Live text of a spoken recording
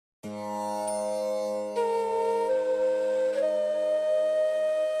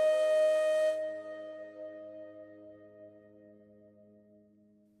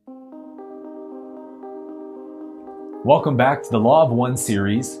Welcome back to the Law of One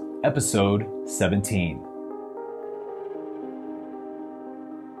series, episode 17.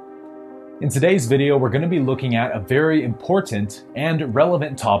 In today's video, we're going to be looking at a very important and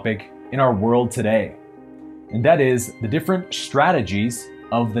relevant topic in our world today, and that is the different strategies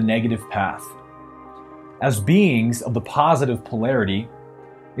of the negative path. As beings of the positive polarity,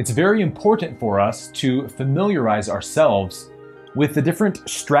 it's very important for us to familiarize ourselves with the different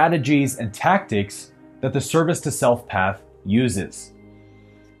strategies and tactics that the service to self path uses.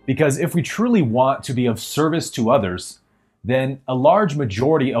 Because if we truly want to be of service to others, then a large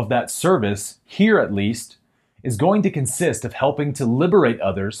majority of that service, here at least, is going to consist of helping to liberate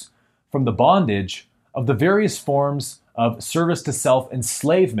others from the bondage of the various forms of service to self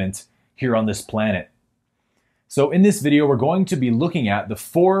enslavement here on this planet. So in this video, we're going to be looking at the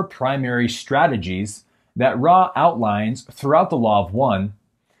 4 primary strategies that Ra outlines throughout the Law of One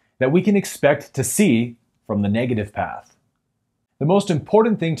that we can expect to see from the negative path. The most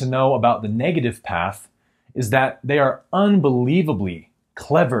important thing to know about the negative path is that they are unbelievably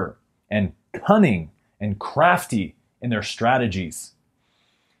clever and cunning and crafty in their strategies.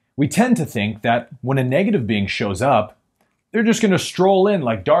 We tend to think that when a negative being shows up, they're just going to stroll in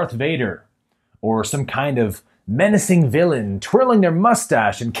like Darth Vader or some kind of menacing villain twirling their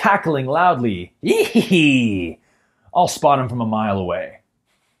mustache and cackling loudly. Hee. I'll spot him from a mile away.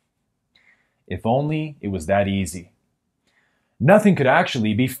 If only it was that easy. Nothing could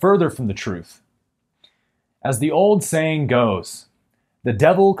actually be further from the truth. As the old saying goes, the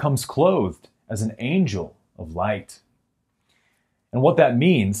devil comes clothed as an angel of light. And what that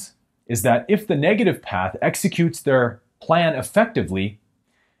means is that if the negative path executes their plan effectively,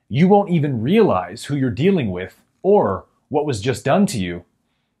 you won't even realize who you're dealing with or what was just done to you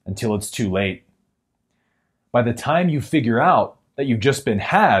until it's too late. By the time you figure out that you've just been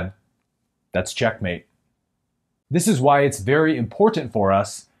had, that's checkmate. This is why it's very important for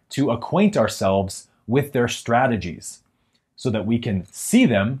us to acquaint ourselves with their strategies so that we can see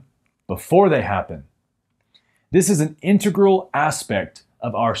them before they happen. This is an integral aspect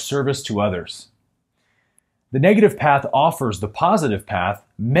of our service to others. The negative path offers the positive path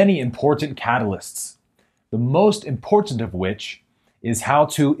many important catalysts, the most important of which is how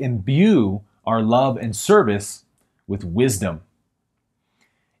to imbue our love and service with wisdom.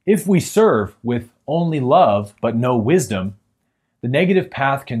 If we serve with only love but no wisdom, the negative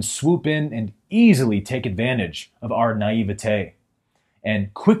path can swoop in and easily take advantage of our naivete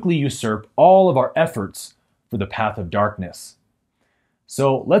and quickly usurp all of our efforts for the path of darkness.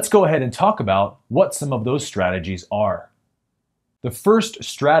 So let's go ahead and talk about what some of those strategies are. The first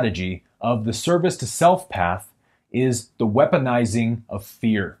strategy of the service to self path is the weaponizing of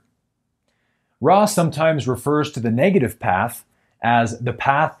fear. Ra sometimes refers to the negative path as the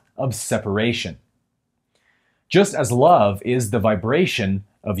path of separation. Just as love is the vibration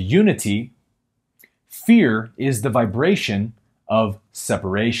of unity, fear is the vibration of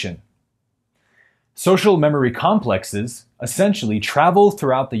separation. Social memory complexes essentially travel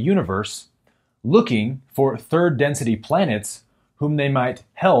throughout the universe looking for third density planets whom they might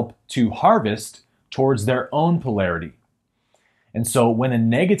help to harvest towards their own polarity. And so when a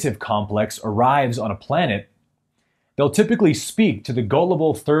negative complex arrives on a planet, they'll typically speak to the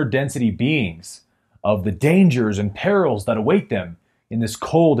gullible third density beings of the dangers and perils that await them in this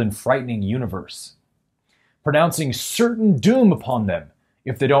cold and frightening universe, pronouncing certain doom upon them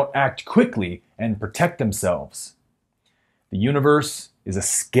if they don't act quickly and protect themselves. The universe is a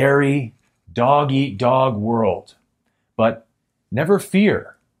scary, dog-eat-dog world, but never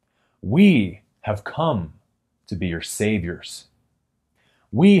fear. We have come to be your saviors.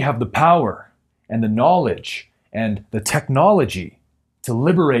 We have the power and the knowledge and the technology to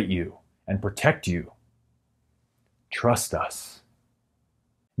liberate you and protect you. Trust us.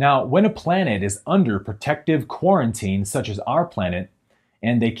 Now, when a planet is under protective quarantine, such as our planet,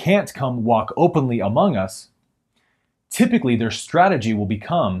 and they can't come walk openly among us, typically their strategy will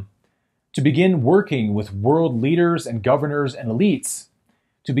become to begin working with world leaders and governors and elites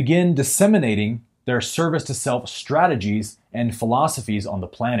to begin disseminating their service to self strategies and philosophies on the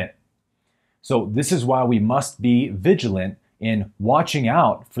planet. So this is why we must be vigilant in watching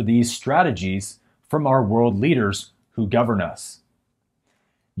out for these strategies from our world leaders who govern us.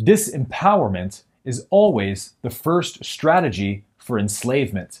 Disempowerment is always the first strategy for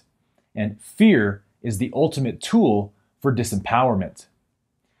enslavement, and fear is the ultimate tool for disempowerment.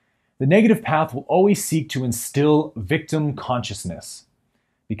 The negative path will always seek to instill victim consciousness,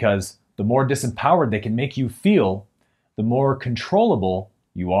 because the more disempowered they can make you feel, the more controllable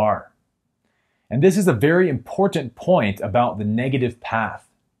you are. And this is a very important point about the negative path.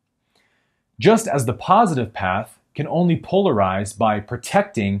 Just as the positive path can only polarize by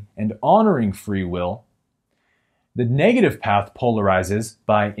protecting and honoring free will. The negative path polarizes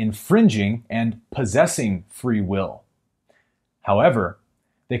by infringing and possessing free will. However,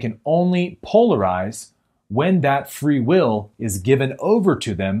 they can only polarize when that free will is given over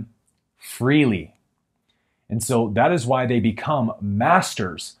to them freely. And so that is why they become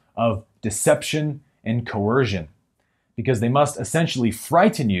masters of deception and coercion, because they must essentially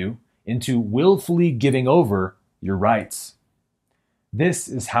frighten you into willfully giving over your rights. This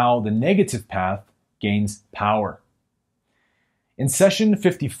is how the negative path gains power. In session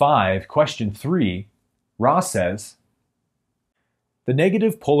 55, question 3, Ra says, "The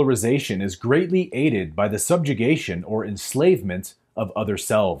negative polarization is greatly aided by the subjugation or enslavement of other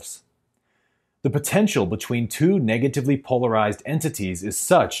selves. The potential between two negatively polarized entities is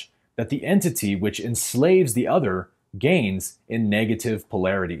such that the entity which enslaves the other gains in negative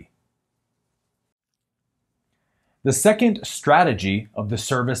polarity." The second strategy of the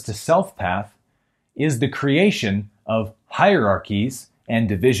service to self path is the creation of hierarchies and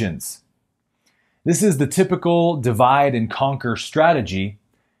divisions. This is the typical divide and conquer strategy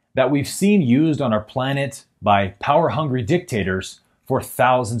that we've seen used on our planet by power-hungry dictators for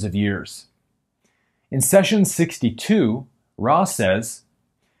thousands of years. In session 62, Ra says,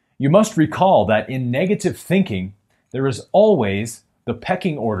 "You must recall that in negative thinking, there is always the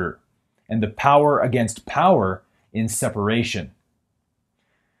pecking order and the power against power in separation.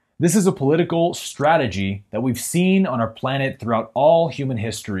 This is a political strategy that we've seen on our planet throughout all human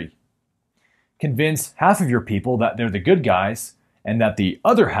history. Convince half of your people that they're the good guys and that the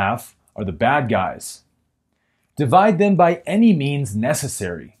other half are the bad guys. Divide them by any means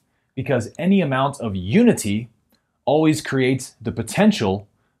necessary, because any amount of unity always creates the potential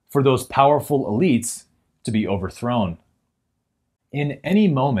for those powerful elites to be overthrown. In any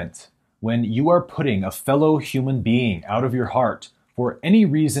moment, when you are putting a fellow human being out of your heart for any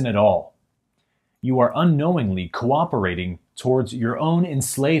reason at all, you are unknowingly cooperating towards your own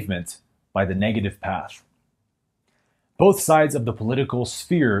enslavement by the negative path." Both sides of the political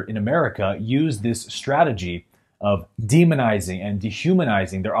sphere in America use this strategy of demonizing and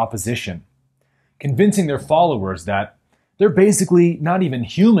dehumanizing their opposition, convincing their followers that they're basically not even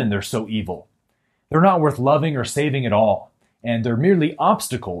human, they're so evil. They're not worth loving or saving at all, and they're merely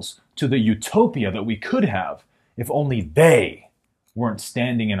obstacles to the utopia that we could have if only they weren't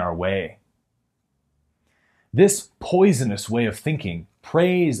standing in our way. This poisonous way of thinking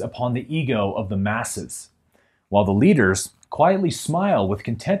preys upon the ego of the masses, while the leaders quietly smile with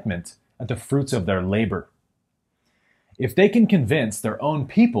contentment at the fruits of their labor. If they can convince their own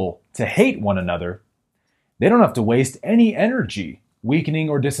people to hate one another, they don't have to waste any energy weakening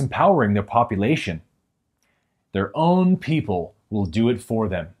or disempowering their population. Their own people will do it for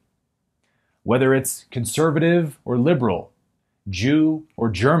them. Whether it's conservative or liberal, Jew or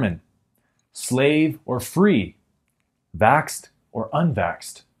German, slave or free, vaxxed or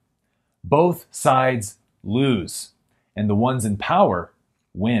unvaxxed, both sides lose, and the ones in power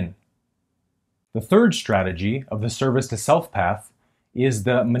win. The third strategy of the service to self path is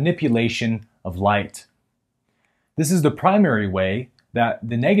the manipulation of light. This is the primary way that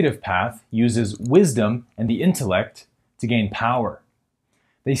the negative path uses wisdom and the intellect to gain power.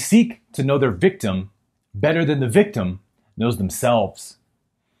 They seek to know their victim better than the victim knows themselves.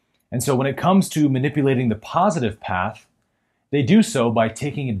 And so when it comes to manipulating the positive path, they do so by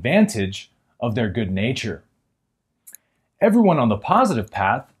taking advantage of their good nature. Everyone on the positive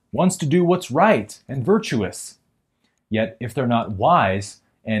path wants to do what's right and virtuous. Yet if they're not wise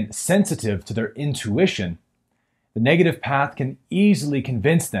and sensitive to their intuition, the negative path can easily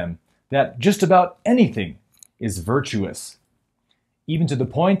convince them that just about anything is virtuous, even to the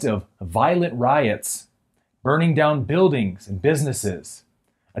point of violent riots, burning down buildings and businesses,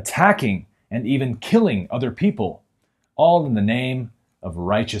 attacking and even killing other people, all in the name of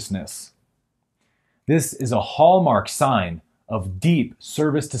righteousness. This is a hallmark sign of deep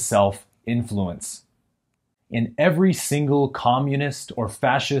service to self influence. In every single communist or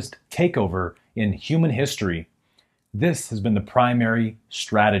fascist takeover in human history, this has been the primary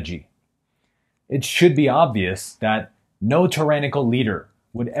strategy. It should be obvious that no tyrannical leader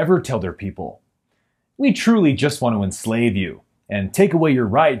would ever tell their people, "We truly just want to enslave you and take away your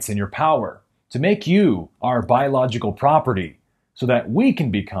rights and your power to make you our biological property so that we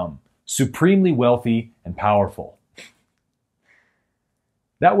can become supremely wealthy and powerful."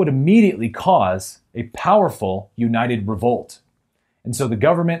 That would immediately cause a powerful united revolt. And so the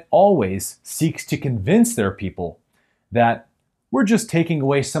government always seeks to convince their people that we're just taking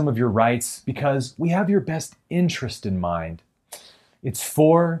away some of your rights because we have your best interest in mind. It's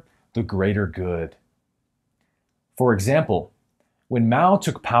for the greater good. For example, when Mao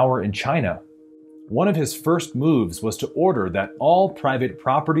took power in China, one of his first moves was to order that all private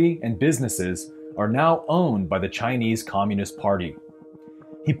property and businesses are now owned by the Chinese Communist Party.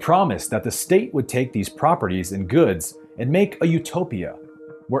 He promised that the state would take these properties and goods and make a utopia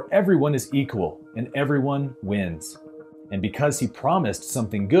where everyone is equal and everyone wins. And because he promised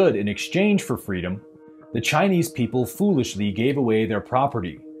something good in exchange for freedom, the Chinese people foolishly gave away their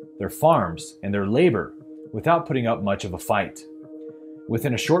property, their farms, and their labor without putting up much of a fight.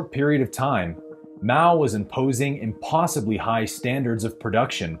 Within a short period of time, Mao was imposing impossibly high standards of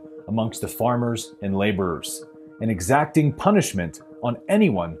production amongst the farmers and laborers, and exacting punishment on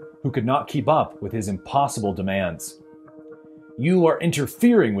anyone who could not keep up with his impossible demands. You are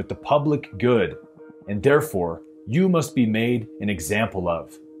interfering with the public good, and therefore you must be made an example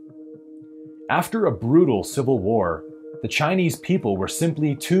of. After a brutal civil war, the Chinese people were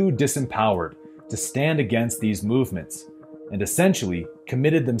simply too disempowered to stand against these movements, and essentially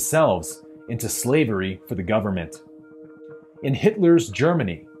committed themselves into slavery for the government. In Hitler's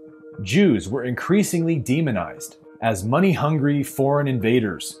Germany, Jews were increasingly demonized as money-hungry foreign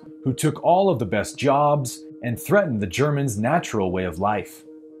invaders who took all of the best jobs and threatened the Germans' natural way of life.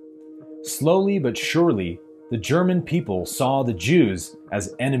 Slowly but surely, the German people saw the Jews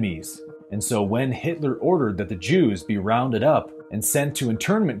as enemies, and so when Hitler ordered that the Jews be rounded up and sent to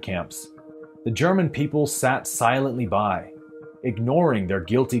internment camps, the German people sat silently by, ignoring their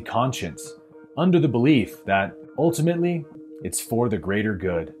guilty conscience, under the belief that, ultimately, it's for the greater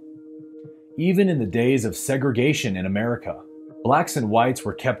good. Even in the days of segregation in America, blacks and whites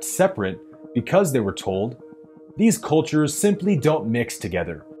were kept separate because they were told, these cultures simply don't mix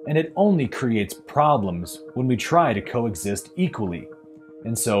together, and it only creates problems when we try to coexist equally.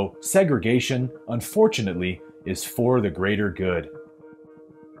 And so, segregation, unfortunately, is for the greater good.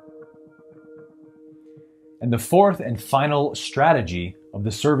 And the fourth and final strategy of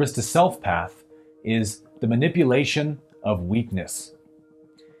the service to self path is the manipulation of weakness.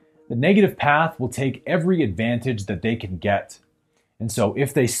 The negative path will take every advantage that they can get. And so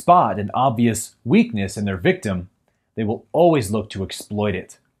if they spot an obvious weakness in their victim, they will always look to exploit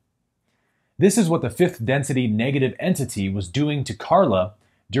it. This is what the fifth density negative entity was doing to Carla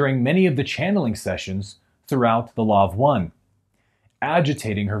during many of the channeling sessions throughout the Law of One,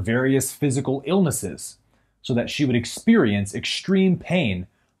 agitating her various physical illnesses so that she would experience extreme pain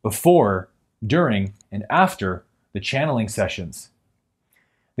before, during, and after the channeling sessions.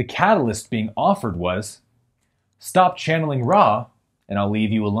 The catalyst being offered was, stop channeling Ra and I'll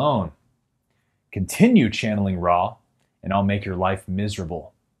leave you alone. Continue channeling Ra and I'll make your life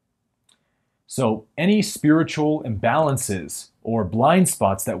miserable. So any spiritual imbalances or blind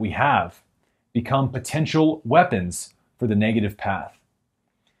spots that we have become potential weapons for the negative path.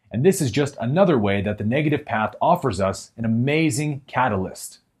 And this is just another way that the negative path offers us an amazing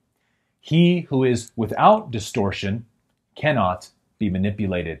catalyst. He who is without distortion cannot be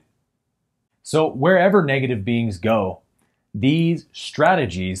manipulated. So wherever negative beings go, these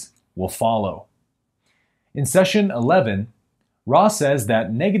strategies will follow. In session 11, Ra says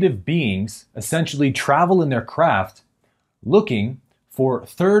that negative beings essentially travel in their craft looking for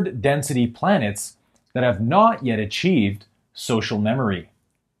third density planets that have not yet achieved social memory.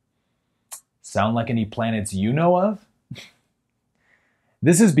 Sound like any planets you know of?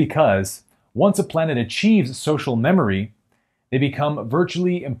 This is because once a planet achieves social memory, they become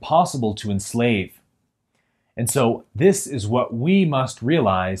virtually impossible to enslave. And so this is what we must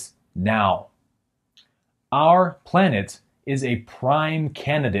realize now. Our planet is a prime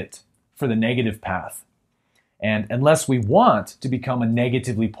candidate for the negative path. And unless we want to become a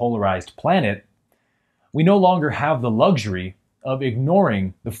negatively polarized planet, we no longer have the luxury of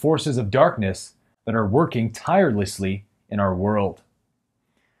ignoring the forces of darkness that are working tirelessly in our world.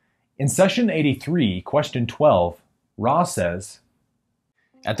 In session 83, question 12, Ra says,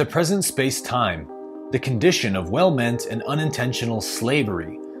 at the present space-time, the condition of well-meant and unintentional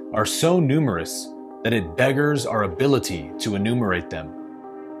slavery are so numerous that it beggars our ability to enumerate them.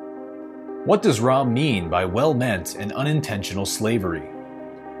 What does Ra mean by well-meant and unintentional slavery?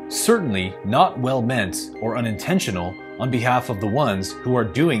 Certainly not well-meant or unintentional on behalf of the ones who are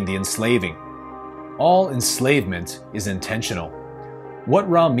doing the enslaving. All enslavement is intentional. What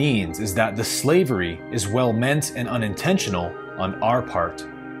Ra means is that the slavery is well-meant and unintentional on our part.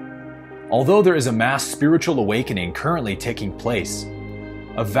 Although there is a mass spiritual awakening currently taking place,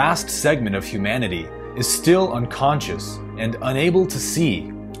 a vast segment of humanity is still unconscious and unable to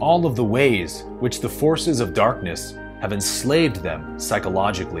see all of the ways which the forces of darkness have enslaved them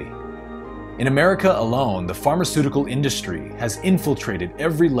psychologically. In America alone, the pharmaceutical industry has infiltrated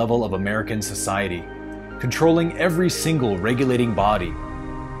every level of American society, controlling every single regulating body,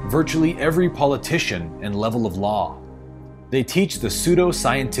 virtually every politician and level of law. They teach the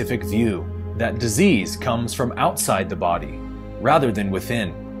pseudo-scientific view that disease comes from outside the body rather than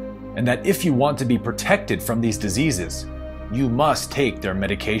within, and that if you want to be protected from these diseases, you must take their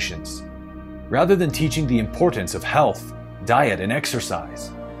medications. Rather than teaching the importance of health, diet, and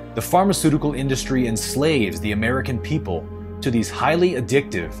exercise, the pharmaceutical industry enslaves the American people to these highly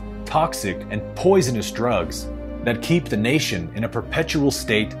addictive, toxic, and poisonous drugs that keep the nation in a perpetual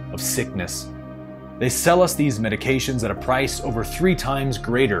state of sickness. They sell us these medications at a price over 3 times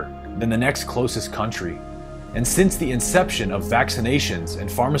greater than the next closest country. And since the inception of vaccinations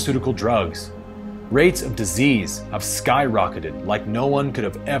and pharmaceutical drugs, rates of disease have skyrocketed like no one could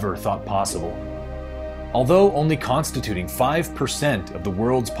have ever thought possible. Although only constituting 5% of the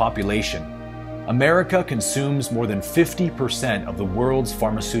world's population, America consumes more than 50% of the world's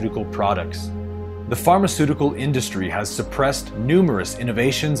pharmaceutical products. The pharmaceutical industry has suppressed numerous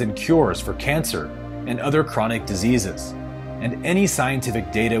innovations and cures for cancer and other chronic diseases, and any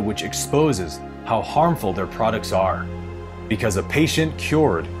scientific data which exposes how harmful their products are, because a patient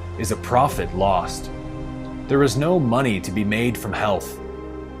cured is a profit lost. There is no money to be made from health,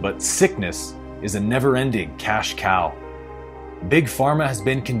 but sickness is a never-ending cash cow. Big Pharma has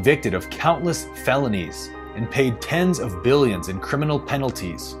been convicted of countless felonies and paid tens of billions in criminal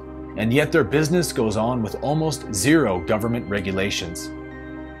penalties, and yet their business goes on with almost zero government regulations.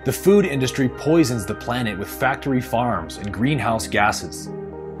 The food industry poisons the planet with factory farms and greenhouse gases.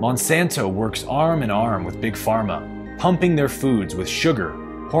 Monsanto works arm in arm with Big Pharma, pumping their foods with sugar,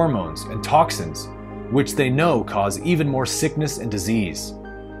 hormones, and toxins, which they know cause even more sickness and disease.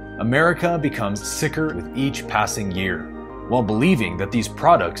 America becomes sicker with each passing year, while believing that these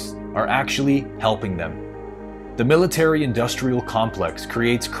products are actually helping them. The military-industrial complex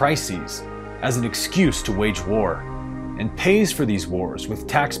creates crises as an excuse to wage war, and pays for these wars with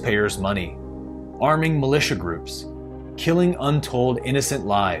taxpayers' money, arming militia groups, killing untold innocent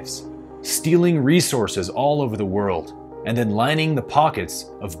lives, stealing resources all over the world, and then lining the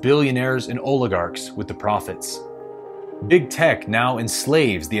pockets of billionaires and oligarchs with the profits. Big tech now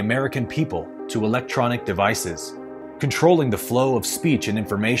enslaves the American people to electronic devices, controlling the flow of speech and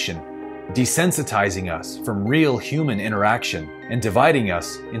information, desensitizing us from real human interaction, and dividing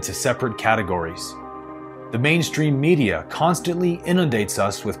us into separate categories. The mainstream media constantly inundates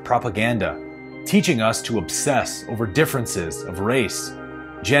us with propaganda, teaching us to obsess over differences of race,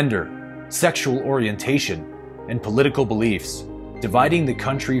 gender, sexual orientation, and political beliefs, dividing the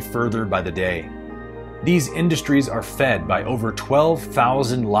country further by the day. These industries are fed by over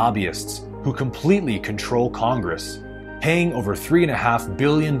 12,000 lobbyists who completely control Congress, paying over $3.5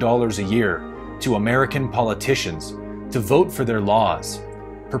 billion a year to American politicians to vote for their laws,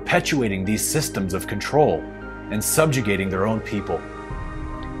 perpetuating these systems of control and subjugating their own people.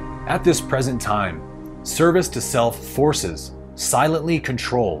 At this present time, service to self forces silently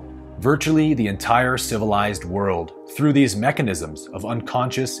control virtually the entire civilized world through these mechanisms of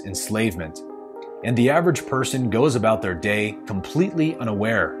unconscious enslavement, and the average person goes about their day completely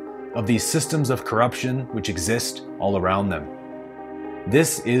unaware of these systems of corruption which exist all around them.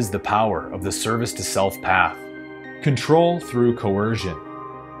 This is the power of the service to self path. Control through coercion.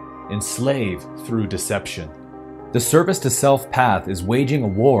 Enslave through deception. The service to self path is waging a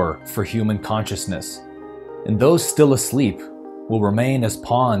war for human consciousness, and those still asleep will remain as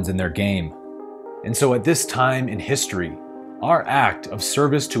pawns in their game. And so at this time in history, our act of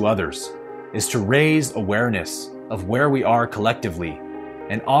service to others is to raise awareness of where we are collectively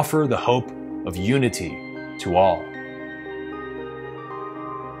and offer the hope of unity to all.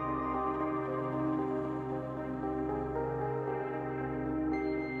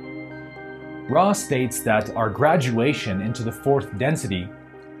 Ross states that our graduation into the fourth density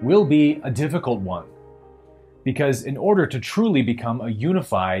will be a difficult one, because in order to truly become a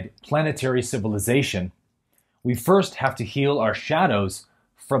unified planetary civilization, we first have to heal our shadows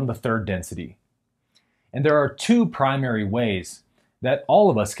from the third density. And there are 2 primary ways that all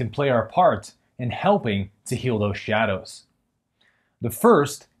of us can play our part in helping to heal those shadows. The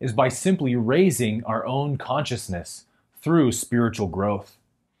first is by simply raising our own consciousness through spiritual growth.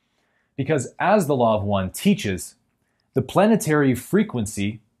 Because as the Law of One teaches, the planetary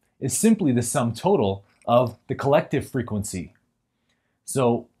frequency is simply the sum total of the collective frequency.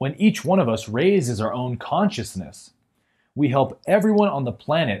 So when each one of us raises our own consciousness, we help everyone on the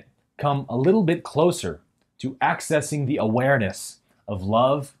planet come a little bit closer to accessing the awareness of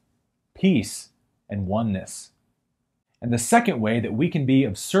love, peace, and oneness. And the second way that we can be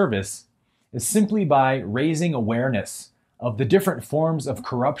of service is simply by raising awareness of the different forms of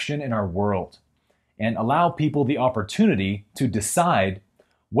corruption in our world and allow people the opportunity to decide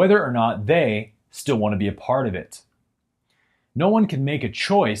whether or not they still want to be a part of it. No one can make a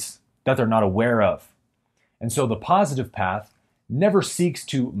choice that they're not aware of. And so the positive path never seeks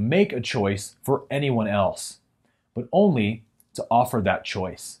to make a choice for anyone else, but only to offer that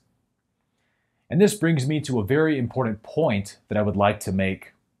choice. And this brings me to a very important point that I would like to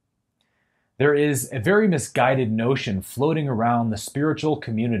make. There is a very misguided notion floating around the spiritual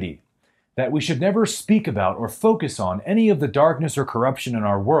community that we should never speak about or focus on any of the darkness or corruption in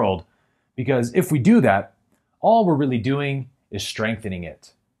our world, because if we do that, all we're really doing is strengthening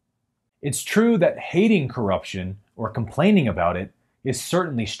it. It's true that hating corruption or complaining about it is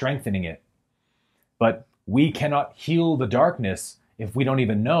certainly strengthening it. But we cannot heal the darkness if we don't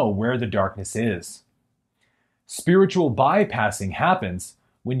even know where the darkness is. Spiritual bypassing happens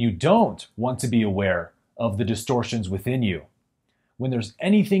when you don't want to be aware of the distortions within you, when there's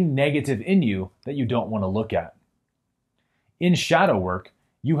anything negative in you that you don't want to look at. In shadow work,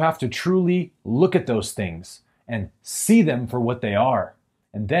 you have to truly look at those things and see them for what they are,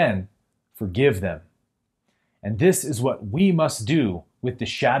 and then forgive them. And this is what we must do with the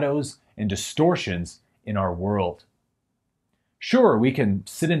shadows and distortions in our world. Sure, we can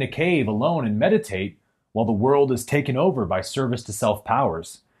sit in a cave alone and meditate while the world is taken over by service to self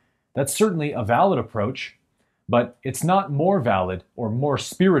powers. That's certainly a valid approach, but it's not more valid or more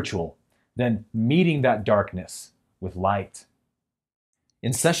spiritual than meeting that darkness with light.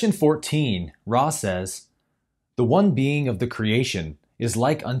 In session 14, Ra says, "The one being of the creation is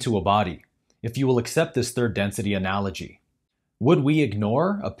like unto a body, if you will accept this third density analogy. Would we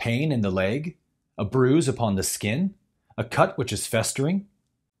ignore a pain in the leg, a bruise upon the skin, a cut which is festering?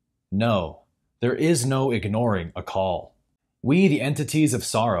 No, there is no ignoring a call. We, the entities of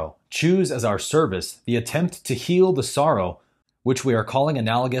sorrow, choose as our service the attempt to heal the sorrow which we are calling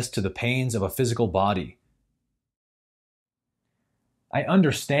analogous to the pains of a physical body." I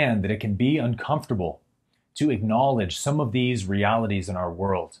understand that it can be uncomfortable to acknowledge some of these realities in our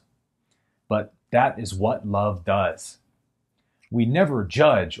world, but that is what love does. We never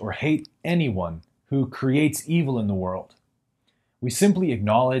judge or hate anyone who creates evil in the world. We simply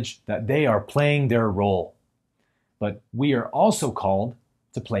acknowledge that they are playing their role, but we are also called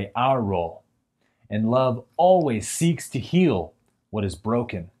to play our role, and love always seeks to heal what is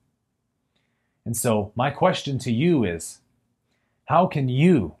broken. And so my question to you is, how can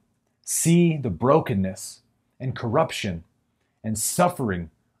you see the brokenness and corruption and suffering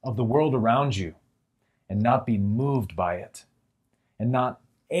of the world around you and not be moved by it and not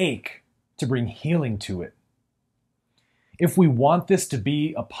ache to bring healing to it? If we want this to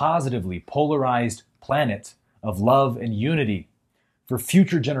be a positively polarized planet of love and unity for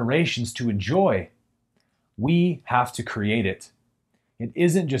future generations to enjoy, we have to create it. It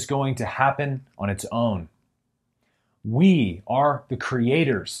isn't just going to happen on its own. We are the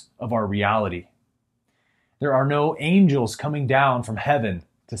creators of our reality. There are no angels coming down from heaven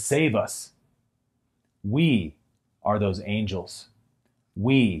to save us. We are those angels.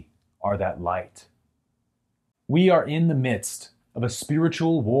 We are that light. We are in the midst of a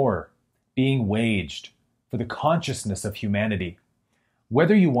spiritual war being waged for the consciousness of humanity,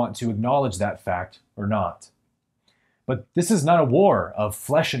 whether you want to acknowledge that fact or not. But this is not a war of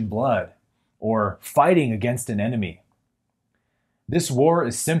flesh and blood or fighting against an enemy. This war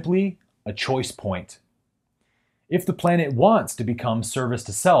is simply a choice point. If the planet wants to become service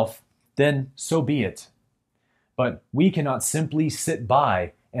to self, then so be it. But we cannot simply sit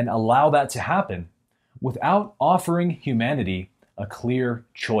by and allow that to happen without offering humanity a clear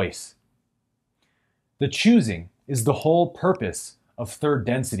choice. The choosing is the whole purpose of third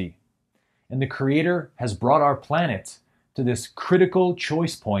density, and the Creator has brought our planet to this critical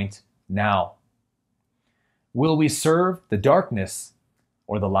choice point now. Will we serve the darkness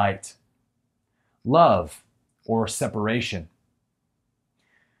or the light? Love or separation?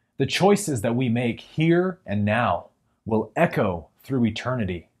 The choices that we make here and now will echo through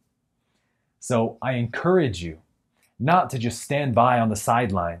eternity. So I encourage you not to just stand by on the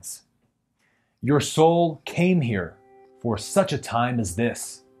sidelines. Your soul came here for such a time as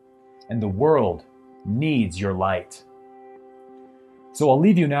this, and the world needs your light. So I'll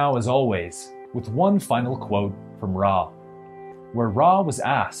leave you now, as always, with one final quote from Ra, where Ra was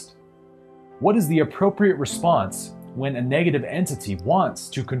asked, "What is the appropriate response when a negative entity wants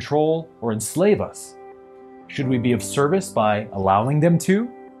to control or enslave us? Should we be of service by allowing them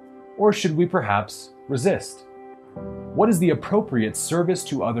to, or should we perhaps resist? What is the appropriate service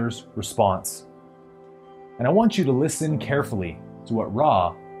to others response?" And I want you to listen carefully to what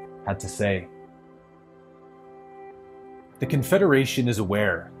Ra had to say. The Confederation is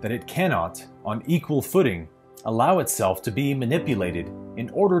aware that it cannot on equal footing, allow itself to be manipulated in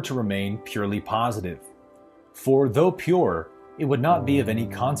order to remain purely positive. For though pure, it would not be of any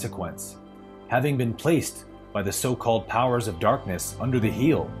consequence, having been placed by the so-called powers of darkness under the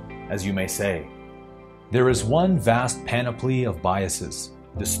heel, as you may say. There is one vast panoply of biases,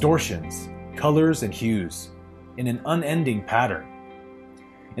 distortions, colors, and hues, in an unending pattern.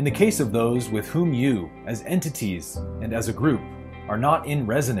 In the case of those with whom you, as entities and as a group, are not in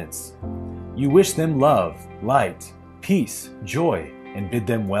resonance, you wish them love, light, peace, joy, and bid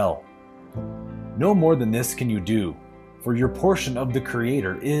them well. No more than this can you do, for your portion of the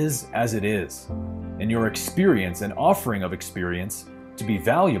Creator is as it is, and your experience and offering of experience, to be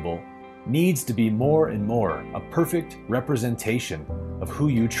valuable, needs to be more and more a perfect representation of who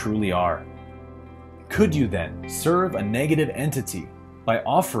you truly are. Could you then serve a negative entity by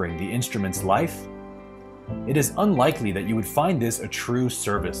offering the instrument's life? It is unlikely that you would find this a true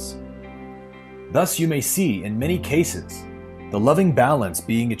service. Thus you may see in many cases the loving balance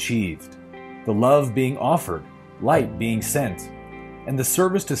being achieved, the love being offered, light being sent, and the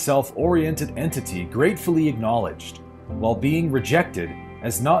service to self-oriented entity gratefully acknowledged, while being rejected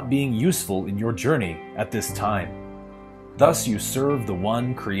as not being useful in your journey at this time. Thus you serve the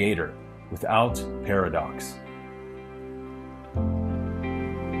one Creator without paradox.